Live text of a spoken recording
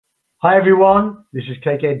Hi everyone, this is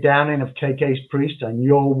KK Downing of KK's Priest, and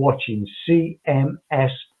you're watching CMS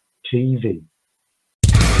TV.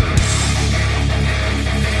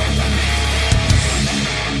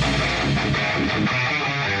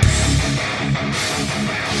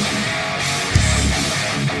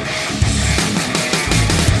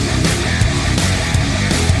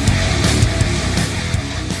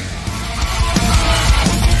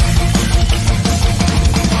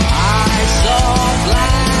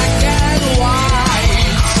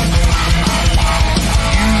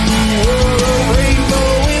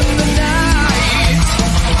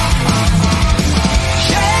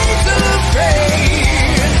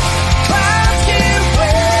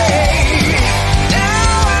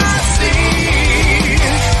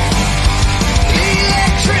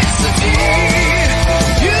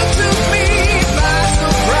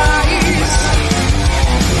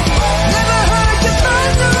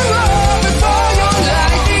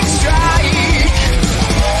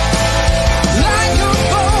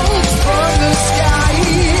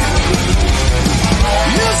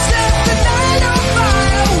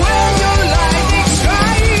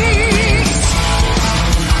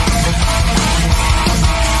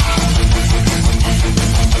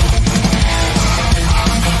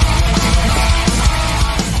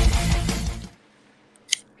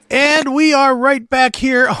 And we are right back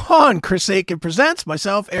here on Chris Aiken Presents,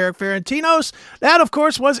 myself, Eric Ferentinos. That, of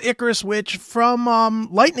course, was Icarus, which from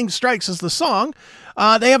Lightning Strikes is the song.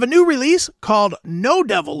 They have a new release called No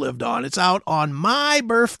Devil Lived On. It's out on my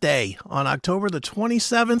birthday on October the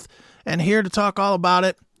 27th. And here to talk all about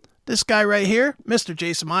it, this guy right here, Mr.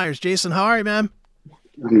 Jason Myers. Jason, how are you, man?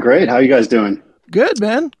 I'm great. How you guys doing? Good,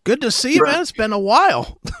 man. Good to see you, man. It's been a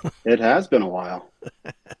while. It has been a while.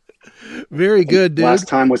 Very good, dude. Last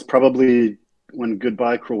time was probably when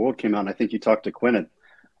Goodbye Cruel World came out, and I think you talked to Quinnan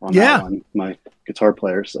on that one, my guitar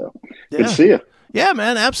player. So good to see you. Yeah,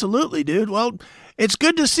 man, absolutely, dude. Well, it's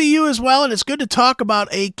good to see you as well, and it's good to talk about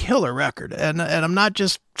a killer record. And I'm not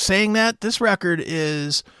just saying that. This record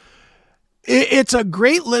is it's a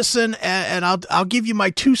great listen, and I'll give you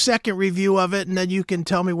my 2-second review of it, and then you can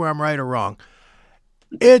tell me where I'm right or wrong.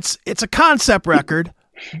 It's a concept record.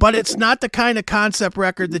 But it's not the kind of concept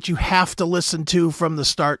record that you have to listen to from the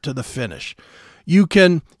start to the finish. You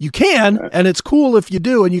can, and it's cool if you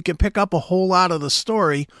do, and you can pick up a whole lot of the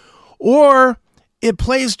story, or it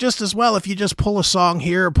plays just as well if you just pull a song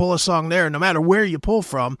here or pull a song there, no matter where you pull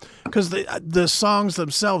from, because the songs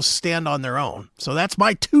themselves stand on their own. So that's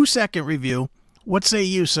my 2-second review. What say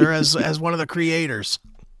you, sir, as one of the creators?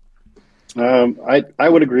 I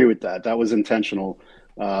would agree with that. That was intentional.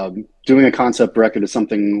 Doing a concept record is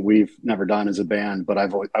something we've never done as a band, but I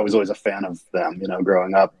was always a fan of them,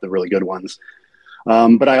 growing up, the really good ones.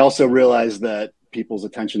 But I also realized that people's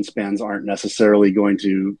attention spans aren't necessarily going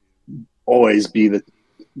to always be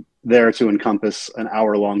there to encompass an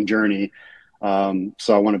hour-long journey.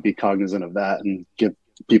 So I want to be cognizant of that and give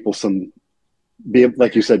people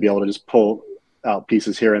like you said, be able to just pull out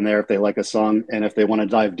pieces here and there if they like a song. And if they want to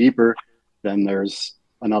dive deeper, then there's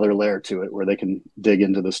another layer to it where they can dig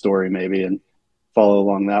into the story maybe and follow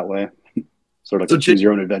along that way. Sort of like a choose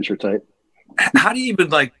your own adventure type. How do you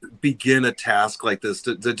even begin a task like this?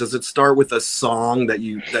 Does it start with a song that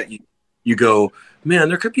you go, man,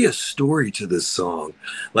 there could be a story to this song?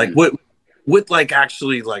 What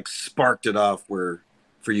actually sparked it off for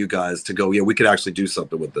you guys to go, yeah, we could actually do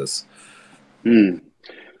something with this?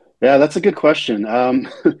 Yeah, that's a good question.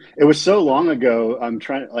 It was so long ago.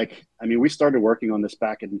 We started working on this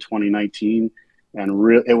back in 2019,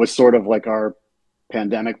 and it was sort of like our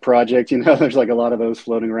pandemic project. There's a lot of those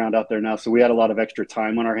floating around out there now. So we had a lot of extra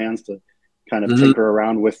time on our hands to kind of tinker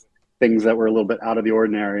around with things that were a little bit out of the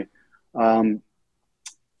ordinary.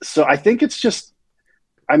 So I think it's just,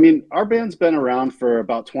 our band's been around for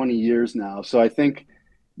about 20 years now. So I think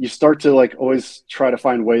you start to always try to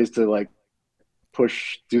find ways to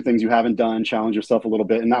do things you haven't done, challenge yourself a little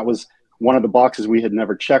bit. And that was one of the boxes we had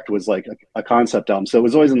never checked, was a concept album. So it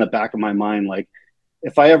was always in the back of my mind,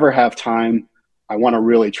 if I ever have time, I want to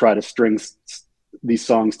really try to string these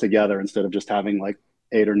songs together instead of just having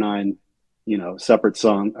 8 or 9, separate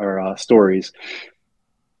song or stories.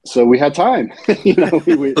 So we had time. There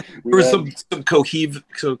was some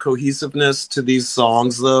cohesiveness to these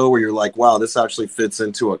songs though, where you're like, wow, this actually fits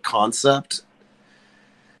into a concept.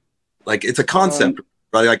 It's a concept,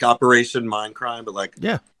 right? Like Operation Mindcrime, but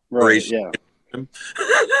yeah, Operation. Right,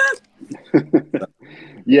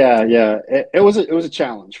 yeah. yeah. It was a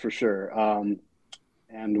challenge for sure.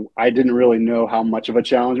 And I didn't really know how much of a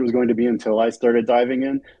challenge it was going to be until I started diving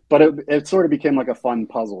in. But it sort of became like a fun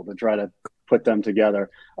puzzle to try to put them together.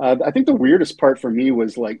 I think the weirdest part for me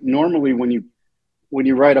was like normally when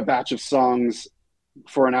you write a batch of songs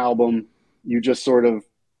for an album, you just sort of,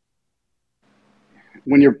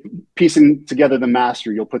 when you're piecing together the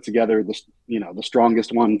master, you'll put together the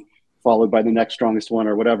strongest one followed by the next strongest one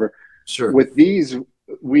or whatever. Sure. With these,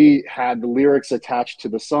 we had the lyrics attached to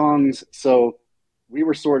the songs, so we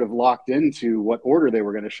were sort of locked into what order they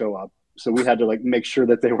were going to show up. So we had to like make sure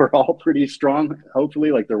that they were all pretty strong.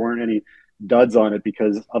 Hopefully, like there weren't any duds on it,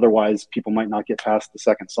 because otherwise people might not get past the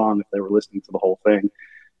second song if they were listening to the whole thing.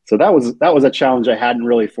 So that was a challenge I hadn't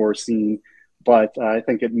really foreseen, but I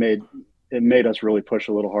think it made us really push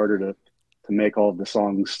a little harder to make all of the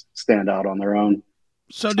songs stand out on their own.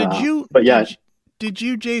 So did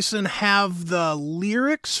you, Jason, have the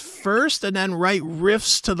lyrics first and then write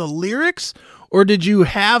riffs to the lyrics? Or did you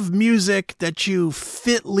have music that you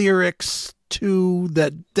fit lyrics to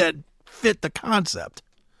that fit the concept?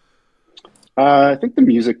 I think the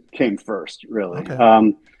music came first, really.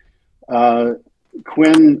 Okay.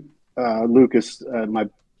 Quinn Lucas, my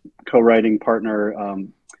co-writing partner,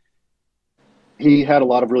 he had a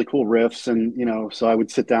lot of really cool riffs, and so I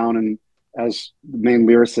would sit down and, as the main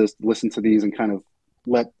lyricist, listen to these and kind of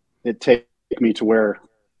let it take me to where,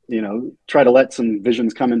 try to let some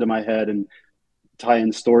visions come into my head and tie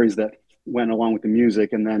in stories that went along with the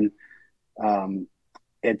music. And then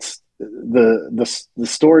it's the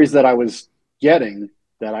stories that I was getting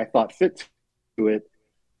that I thought fit to it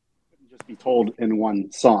couldn't just be told in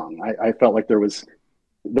one song. I felt like there was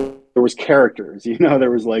characters,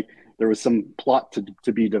 there was some plot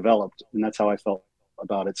to be developed, and that's how I felt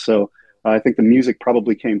about it. So I think the music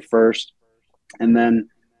probably came first, and then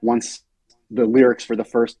once the lyrics for the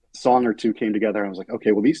first song or two came together, I was like,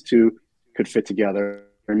 okay, well, these two could fit together,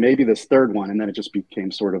 or maybe this third one, and then it just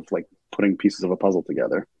became sort of like putting pieces of a puzzle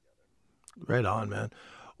together. Right on, man.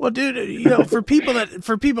 Well, dude, for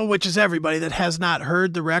people, which is everybody that has not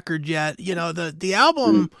heard the record yet, the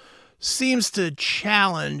album seems to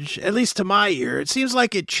challenge, at least to my ear, it seems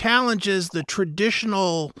like it challenges the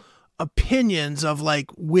traditional opinions of like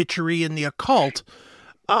witchery and the occult,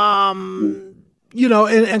 and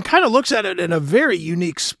kind of looks at it in a very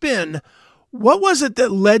unique spin. What was it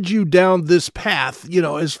that led you down this path,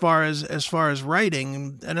 as far as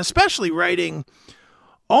writing, and especially writing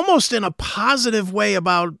almost in a positive way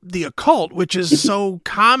about the occult, which is so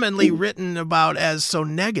commonly written about as so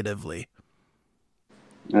negatively?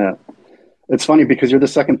 Yeah. It's funny because you're the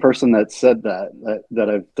second person that said that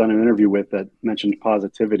I've done an interview with that mentioned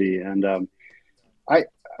positivity. And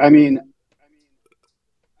I mean,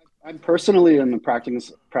 I'm personally a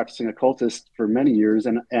practicing occultist for many years,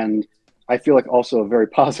 and I feel like also a very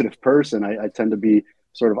positive person. I tend to be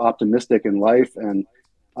sort of optimistic in life. And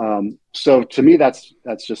so to me, that's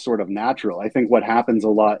just sort of natural. I think what happens a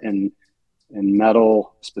lot in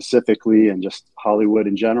metal specifically, and just Hollywood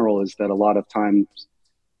in general, is that a lot of times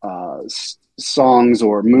songs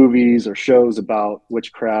or movies or shows about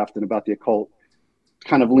witchcraft and about the occult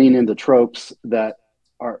kind of lean into tropes that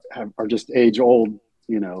are just age old,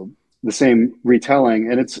 the same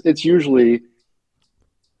retelling. And it's usually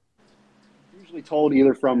told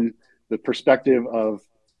either from the perspective of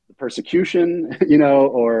the persecution,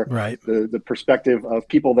 or right, the perspective of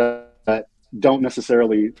people that don't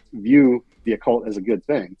necessarily view the occult as a good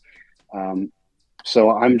thing.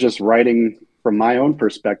 So I'm just writing from my own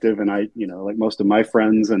perspective, and I, like most of my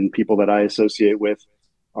friends and people that I associate with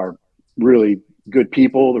are really good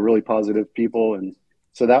people, they're really positive people, and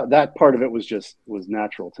so that part of it was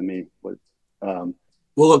natural to me.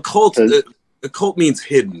 Well, occult means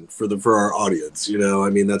hidden for our audience.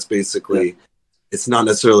 That's basically, yeah. It's not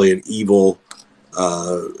necessarily an evil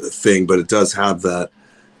thing, but it does have that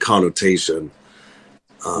connotation.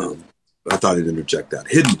 I thought I'd interject that.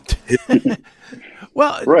 Hidden.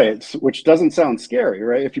 Well, right, which doesn't sound scary,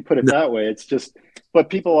 right? If you put it that way, it's just, but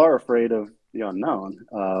people are afraid of the unknown.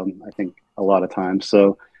 I think a lot of times,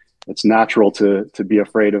 so it's natural to be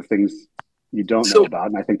afraid of things you don't know about,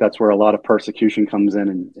 and I think that's where a lot of persecution comes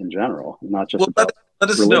in general, not just about let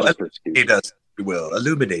us religious know, persecution. Us, if you will,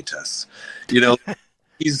 illuminate us.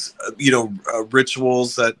 These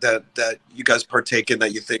rituals that you guys partake in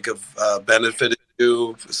that you think have benefited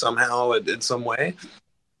you somehow in some way.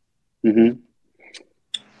 Mm-hmm.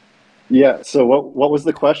 Yeah. So what was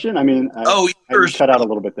the question? I mean, I cut out a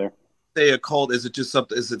little bit there. Say occult, is it just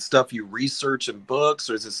something? Is it stuff you research in books,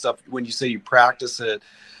 or is it stuff when you say you practice it?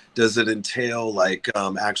 Does it entail like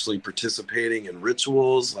actually participating in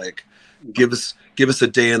rituals? Like, give us a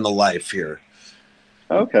day in the life here.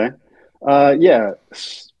 Okay. Yeah.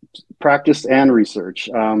 Practice and research.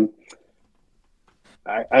 I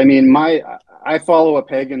mean, I follow a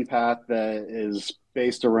pagan path that is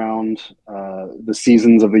based around the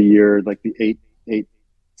seasons of the year, like the eight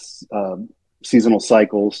uh, seasonal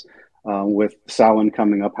cycles, with Samhain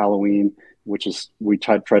coming up, Halloween, which is we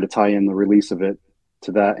try to tie in the release of it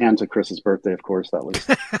to that, and to Chris's birthday, of course. That was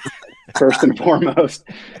first and foremost.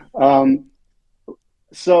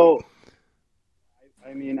 So,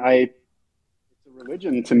 I mean, it's a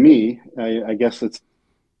religion to me. I guess it's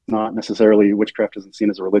not necessarily, witchcraft isn't seen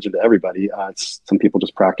as a religion to everybody. It's some people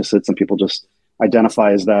just practice it. Some people just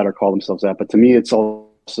identify as that or call themselves that. But to me, it's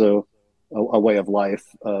also a way of life,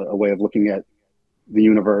 a way of looking at the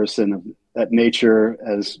universe and at nature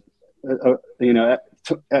as,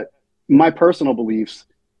 my personal beliefs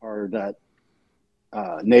are that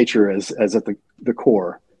nature is at the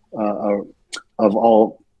core of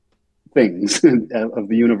all things of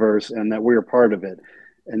the universe, and that we're part of it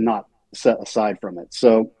and not set aside from it.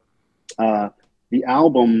 So the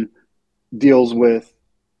album deals with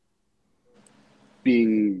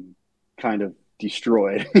being kind of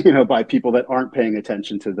destroyed, by people that aren't paying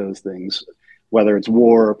attention to those things, whether it's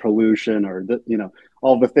war or pollution or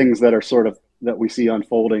all the things that are sort of that we see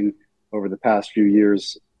unfolding over the past few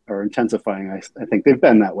years are intensifying. I think they've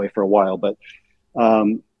been that way for a while, but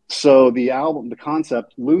so the album, the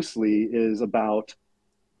concept loosely is about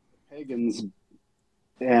pagans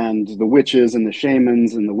and the witches and the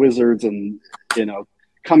shamans and the wizards and,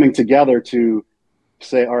 coming together to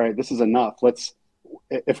say, all right, this is enough.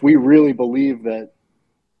 If we really believe that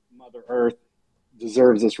Mother Earth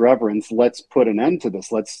deserves this reverence, let's put an end to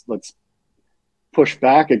this. Let's push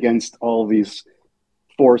back against all these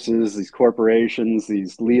forces, these corporations,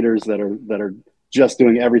 these leaders that are just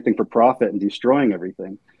doing everything for profit and destroying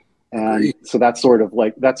everything. And so that's sort of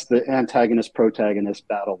like, that's the antagonist protagonist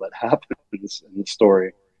battle that happens in the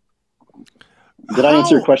story. Did I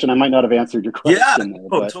answer your question? I might not have answered your question.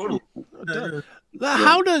 Yeah, totally.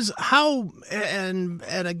 And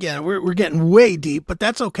again, we're getting way deep, but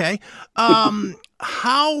that's okay.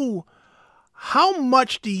 How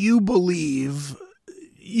much do you believe,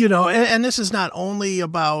 and this is not only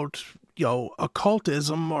about,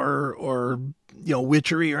 occultism or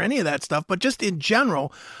witchery or any of that stuff, but just in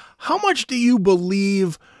general, how much do you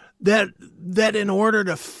believe that in order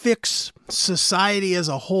to fix society as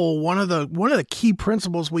a whole, one of the key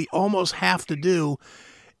principles we almost have to do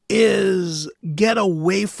is get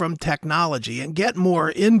away from technology and get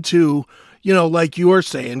more into, like you're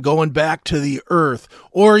saying, going back to the earth,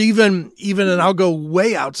 or even, and I'll go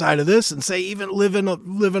way outside of this and say, even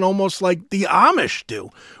living almost like the Amish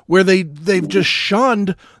do, where they've just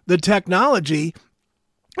shunned the technology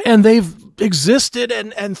and they've existed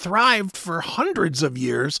and thrived for hundreds of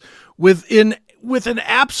years with an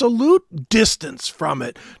absolute distance from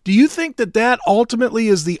it. Do you think that ultimately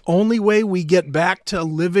is the only way we get back to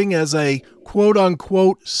living as a quote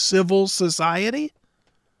unquote civil society?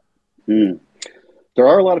 There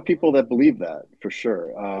are a lot of people that believe that, for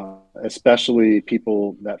sure, especially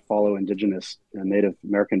people that follow indigenous and Native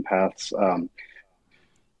American paths.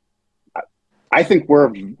 I think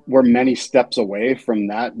we're many steps away from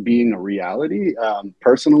that being a reality.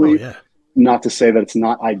 Personally, not to say that it's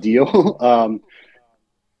not ideal,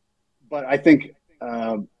 but I think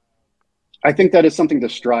that is something to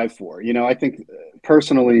strive for. I think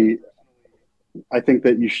personally, I think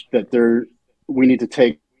that we need to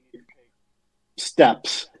take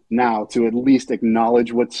steps now to at least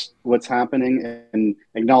acknowledge what's happening and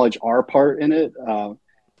acknowledge our part in it.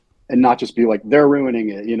 And not just be like, they're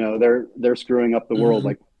ruining it, they're screwing up the world.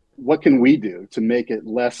 Like, what can we do to make it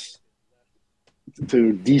less,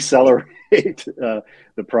 to decelerate the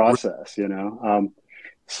process,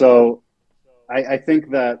 So I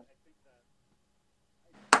think that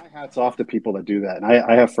my hat's off to people that do that. And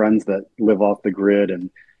I have friends that live off the grid, and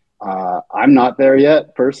I'm not there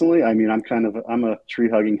yet personally. I mean, I'm a tree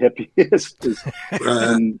hugging hippie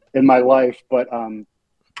in my life, but I'm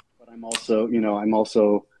also,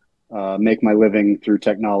 make my living through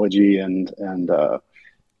technology, and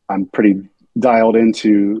I'm pretty dialed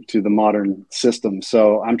into the modern system.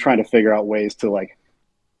 So I'm trying to figure out ways to like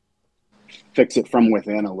fix it from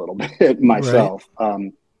within a little bit myself.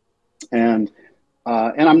 Right. And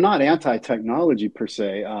I'm not anti-technology per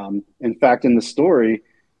se. In fact, in the story,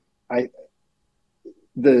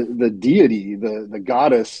 the deity, the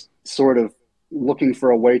goddess, sort of looking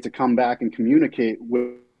for a way to come back and communicate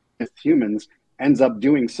with humans, ends up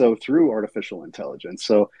doing so through artificial intelligence.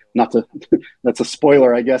 So that's a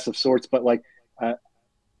spoiler, I guess, of sorts, but like,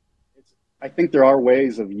 I think there are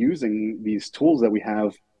ways of using these tools that we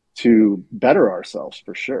have to better ourselves,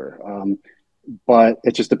 for sure. But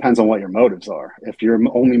it just depends on what your motives are. If your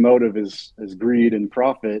only motive is greed and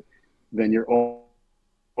profit, then you're always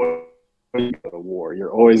going to go to war.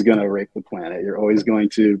 You're always going to rape the planet. You're always going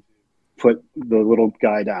to put the little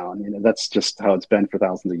guy down. You know, that's just how it's been for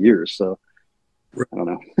thousands of years. So I don't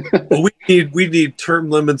know. Well, we need term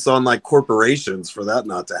limits on like corporations for that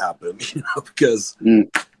not to happen, you know, because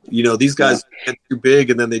you know these guys get too big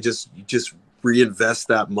and then they just reinvest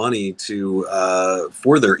that money to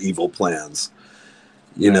for their evil plans,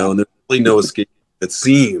 you know, and there's really no escape. It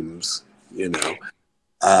seems, you know.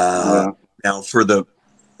 Now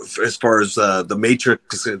as far as the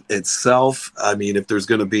Matrix itself, I mean, if there's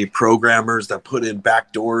going to be programmers that put in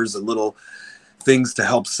back doors and little things to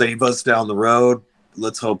help save us down the road,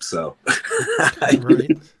 let's hope so. Right.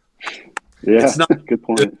 Yeah, it's not good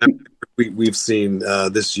point. We've seen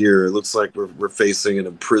this year. It looks like we're facing an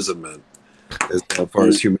imprisonment as far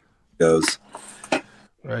as humanity goes.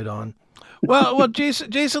 Right on. Well,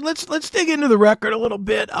 Jason, let's dig into the record a little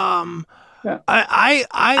bit. I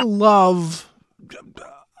love.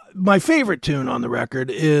 My favorite tune on the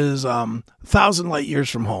record is 1,000 Light Years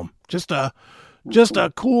from Home. Just a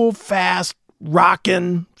cool, fast,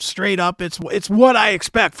 rockin', straight up. It's what I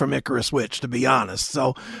expect from Icarus Witch, to be honest.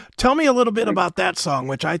 So tell me a little bit about that song,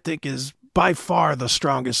 which I think is by far the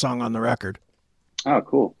strongest song on the record. Oh,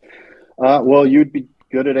 cool. Well, you'd be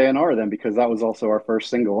good at A&R then, because that was also our first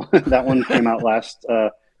single. That one came out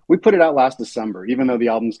we put it out last December, even though the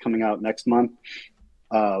album's coming out next month.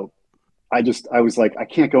 I was like, I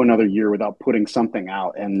can't go another year without putting something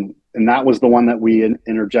out. And that was the one that we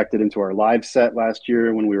interjected into our live set last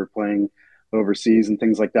year when we were playing overseas and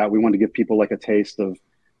things like that. We wanted to give people like a taste of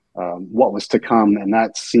what was to come. And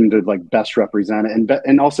that seemed to like best represent it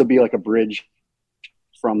and also be like a bridge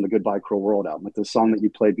from the Goodbye Cruel World album. Like the song that you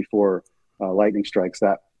played before, Lightning Strikes,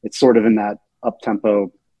 that it's sort of in that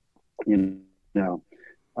up-tempo, you know,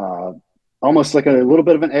 almost like a little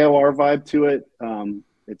bit of an AOR vibe to it.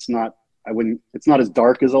 It's not as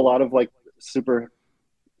dark as a lot of like super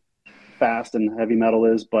fast and heavy metal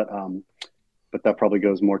is, but that probably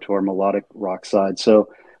goes more to our melodic rock side. So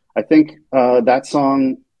I think that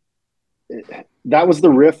song, that was the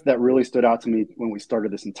riff that really stood out to me when we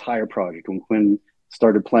started this entire project. When Quinn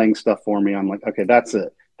started playing stuff for me, I'm like, okay, that's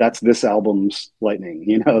it. That's this album's Lightning,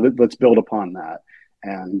 you know, let's build upon that.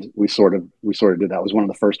 And we sort of did that. It was one of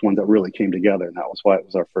the first ones that really came together. And that was why it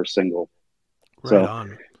was our first single. Right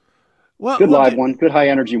on. Well, good live one, good high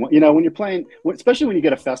energy one. You know, when you're playing, especially when you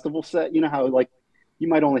get a festival set, you know how like you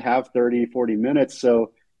might only have 30, 40 minutes.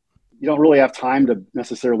 So you don't really have time to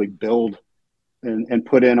necessarily build and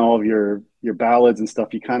put in all of your ballads and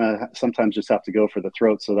stuff. You kind of sometimes just have to go for the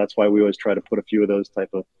throat. So that's why we always try to put a few of those type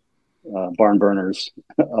of barn burners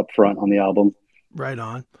up front on the album. Right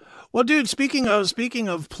on. Well, dude, speaking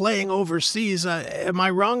of playing overseas, am I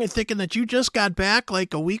wrong in thinking that you just got back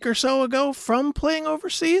like a week or so ago from playing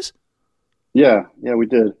overseas? Yeah, we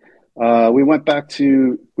did. We went back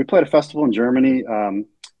we played a festival in Germany.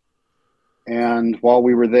 And while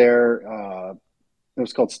we were there, it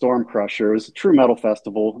was called Storm Crusher. It was a true metal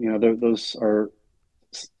festival. You know, those are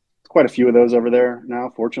quite a few of those over there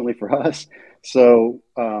now, fortunately for us. So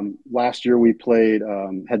last year we played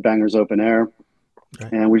Headbangers Open Air.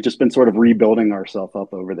 Okay. And we've just been sort of rebuilding ourselves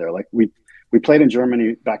up over there. Like we played in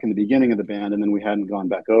Germany back in the beginning of the band, and then we hadn't gone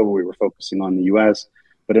back over. We were focusing on the US.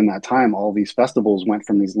 But in that time, all these festivals went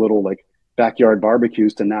from these little like backyard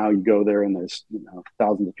barbecues to now you go there and there's, you know,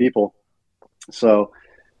 thousands of people. So,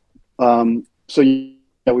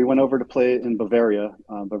 yeah, we went over to play in Bavaria,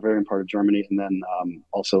 Bavarian part of Germany, and then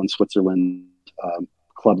also in Switzerland,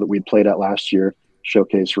 club that we played at last year,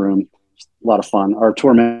 Showcase Room. A lot of fun. Our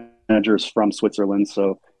tour manager is from Switzerland,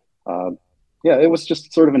 so yeah, it was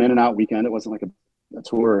just sort of an in and out weekend. It wasn't like a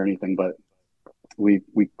tour or anything, but we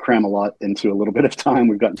cram a lot into a little bit of time.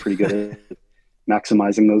 We've gotten pretty good at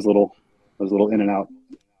maximizing those little in and out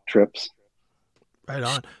trips. Right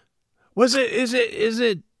on.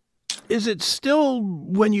 Is it still,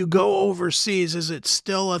 when you go overseas, is it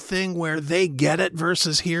still a thing where they get it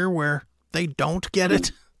versus here where they don't get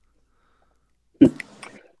it?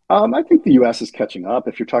 I think the US is catching up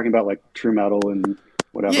if you're talking about like true metal and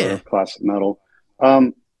whatever, classic metal.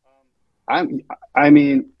 I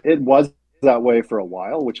mean, it was that way for a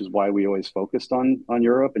while, which is why we always focused on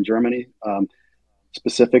Europe and Germany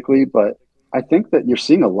specifically. But I think that you're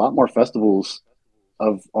seeing a lot more festivals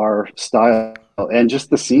of our style, and just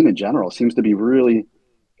the scene in general seems to be really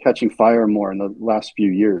catching fire more in the last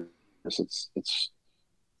few years.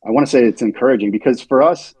 I want to say it's encouraging, because for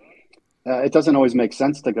us, it doesn't always make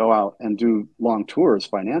sense to go out and do long tours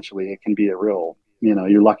financially. It can be a real, you know,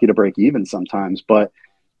 you're lucky to break even sometimes, but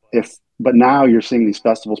now you're seeing these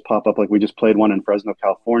festivals pop up. Like we just played one in Fresno,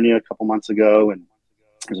 California a couple months ago, and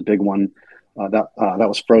There's a big one that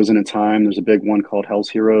was frozen in time. There's a big one called Hell's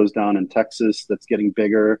Heroes down in Texas that's getting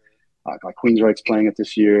bigger. Queensryche's playing it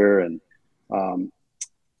this year, um,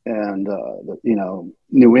 you know,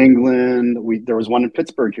 New England. There was one in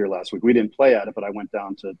Pittsburgh here last week. We didn't play at it, but I went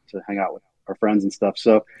down to hang out with our friends and stuff.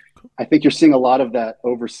 So I think you're seeing a lot of that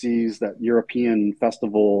overseas, that European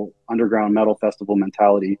festival, underground metal festival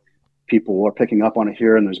mentality. People are picking up on it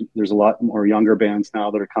here, and there's a lot more younger bands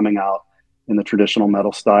now that are coming out in the traditional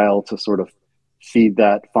metal style to sort of feed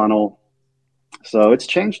that funnel. So it's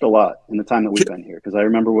changed a lot in the time that we've been here. Because I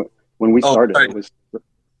remember when we started, it was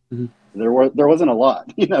there wasn't a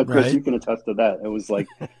lot. You know, Chris, you can attest to that. It was like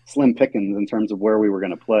slim pickings in terms of where we were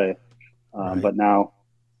going to play, but now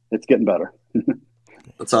it's getting better.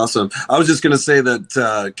 That's awesome. I was just going to say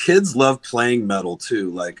that kids love playing metal too.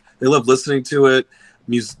 Like they love listening to it.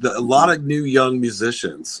 A lot of new young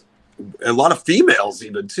musicians, a lot of females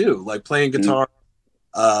even too, like playing guitar,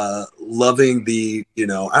 loving the, you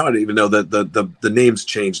know, I don't even know that the names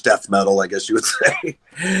change, death metal, I guess you would say,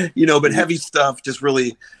 you know, but heavy stuff, just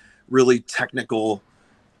really, really technical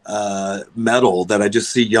metal that I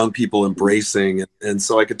just see young people embracing. And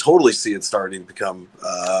so I could totally see it starting to become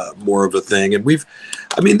more of a thing. And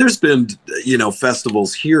there's been, you know,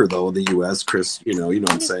 festivals here though in the US, Chris, you know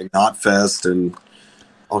what I'm saying, Knotfest and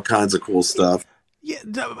all kinds of cool stuff. Yeah,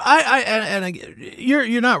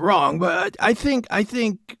 you're not wrong, but I think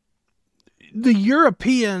the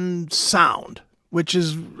European sound, which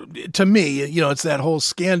is, to me, you know, it's that whole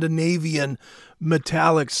Scandinavian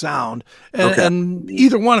metallic sound, and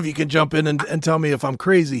either one of you can jump in and tell me if I'm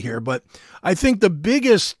crazy here, but I think the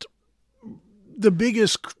biggest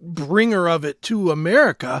bringer of it to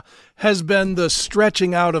America has been the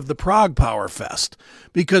stretching out of the Prague Power Fest,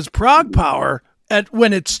 because Prague Power,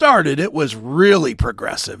 when it started, it was really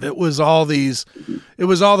progressive. It was all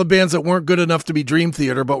the bands that weren't good enough to be Dream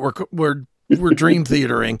Theater, but were Dream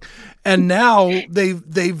Theatering. And now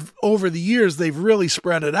they've over the years, they've really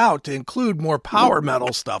spread it out to include more power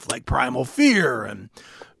metal stuff like Primal Fear and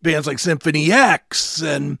bands like Symphony X,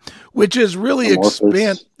 and which is really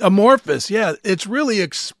Amorphous. Yeah. It's really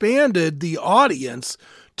expanded the audience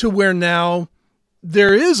to where now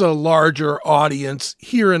there is a larger audience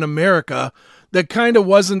here in America that kind of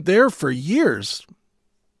wasn't there for years.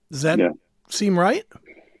 Does that seem right?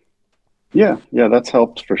 Yeah, that's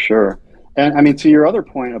helped for sure. And I mean, to your other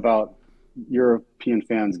point about European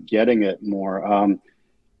fans getting it more,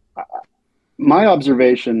 my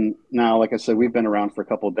observation now, like I said, we've been around for a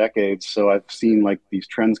couple of decades, so I've seen like these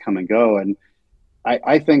trends come and go, and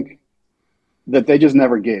I think that they just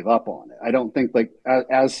never gave up on it. I don't think, like,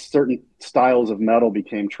 as certain styles of metal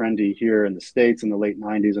became trendy here in the States in the late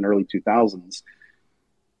 90s and early 2000s,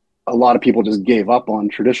 a lot of people just gave up on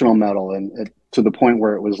traditional metal, and to the point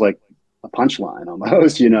where it was like a punchline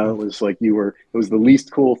almost, you know, it was like it was the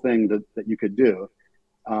least cool thing that you could do.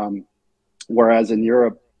 Whereas in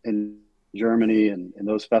Europe and Germany and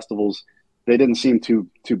those festivals, they didn't seem too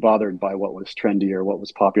bothered by what was trendy or what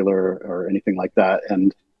was popular or anything like that.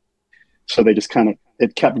 And so they just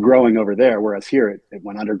it kept growing over there. Whereas here it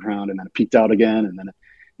went underground and then it peaked out again. And then,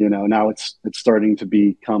 you know, now it's starting to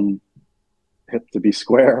become hip to be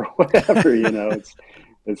square, whatever, you know,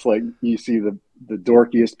 it's like you see the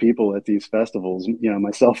dorkiest people at these festivals, you know,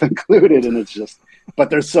 myself included. And it's just, but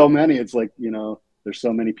there's so many, it's like, you know, there's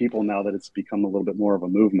so many people now that it's become a little bit more of a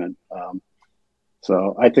movement.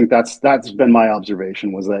 So I think that's been my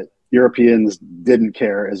observation, was that Europeans didn't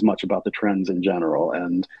care as much about the trends in general,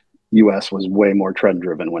 and US was way more trend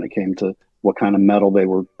driven when it came to what kind of metal they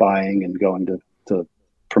were buying and going to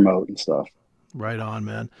promote and stuff. Right on,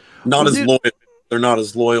 man. Loyal. They're not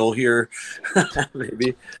as loyal here.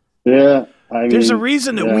 Maybe. Yeah. There's a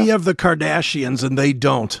reason that we have the Kardashians and they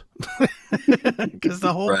don't, because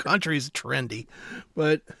the whole country's trendy.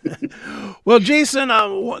 But, well, Jason,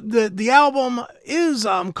 the album is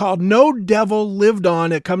called No Devil Lived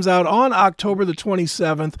On. It comes out on October the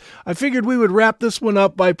 27th. I figured we would wrap this one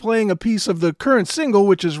up by playing a piece of the current single,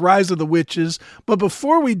 which is Rise of the Witches. But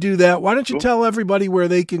before we do that, why don't you tell everybody where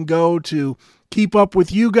they can go to keep up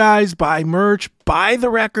with you guys, buy merch, buy the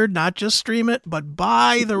record, not just stream it, but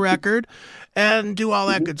buy the record, and do all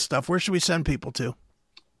that good stuff. Where should we send people to?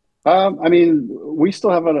 I mean, we still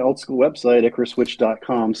have an old school website,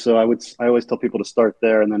 icaruswitch.com. So I always tell people to start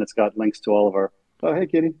there, and then it's got links to all of our, oh, hey,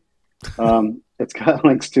 kitty. It's got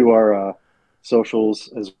links to our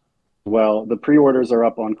socials as well. The pre-orders are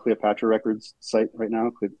up on Cleopatra Records site right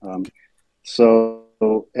now. But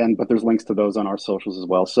there's links to those on our socials as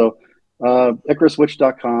well. So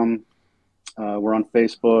icaruswitch.com. We're on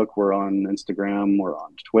Facebook, we're on Instagram, we're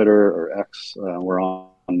on Twitter or X, we're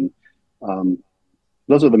on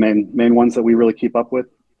those are the main ones that we really keep up with.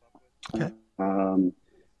 Okay.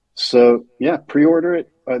 So yeah, pre-order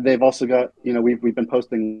it. They've also got, we've been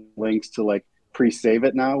posting links to like pre-save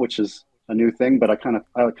it now, which is a new thing, but I kind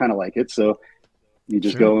of like it. So you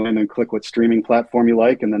just go in and click what streaming platform you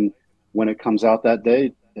like, and then when it comes out that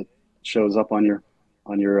day, it shows up on your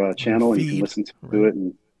channel, and you can listen to it.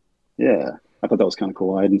 And yeah, I thought that was kind of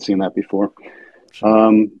cool. I hadn't seen that before.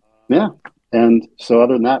 Yeah, and so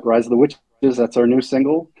other than that, Rise of the Witches, that's our new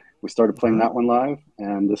single. We started playing that one live,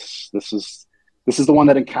 and this is the one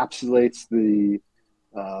that encapsulates the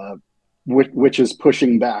witches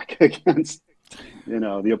pushing back against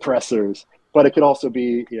the oppressors, but it could also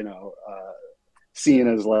be seen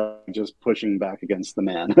as like just pushing back against the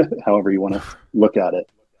man, however you want to look at it,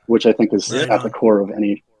 which I think is at the core of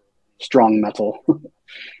any strong metal.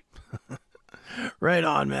 Right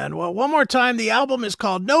on, man. Well, one more time, the album is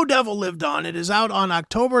called No Devil Lived On. It is out on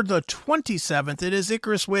October the 27th. It is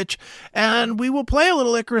Icarus Witch, and we will play a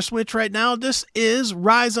little Icarus Witch right now. This is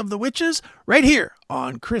Rise of the Witches right here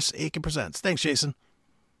on Chris Aiken Presents. Thanks, Jason.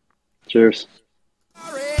 Cheers.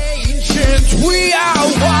 Ancient, we are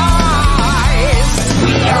wise.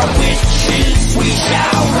 We are witches. We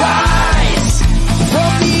shall rise.